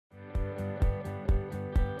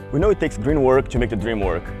We know it takes green work to make the dream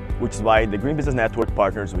work, which is why the Green Business Network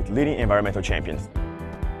partners with leading environmental champions.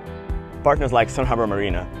 Partners like Sun Harbor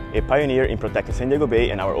Marina, a pioneer in protecting San Diego Bay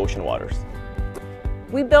and our ocean waters.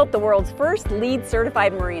 We built the world's first LEED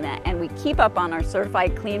certified marina, and we keep up on our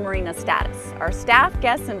certified clean marina status. Our staff,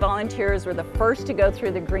 guests, and volunteers were the first to go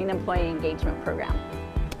through the Green Employee Engagement Program.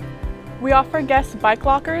 We offer guests bike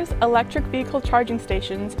lockers, electric vehicle charging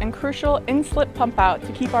stations, and crucial in-slip pump out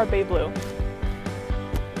to keep our bay blue.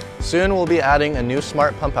 Soon we'll be adding a new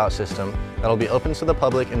smart pump out system that will be open to the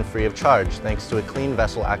public and free of charge thanks to a Clean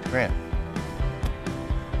Vessel Act grant.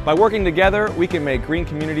 By working together, we can make green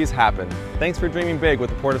communities happen. Thanks for dreaming big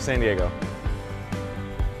with the Port of San Diego.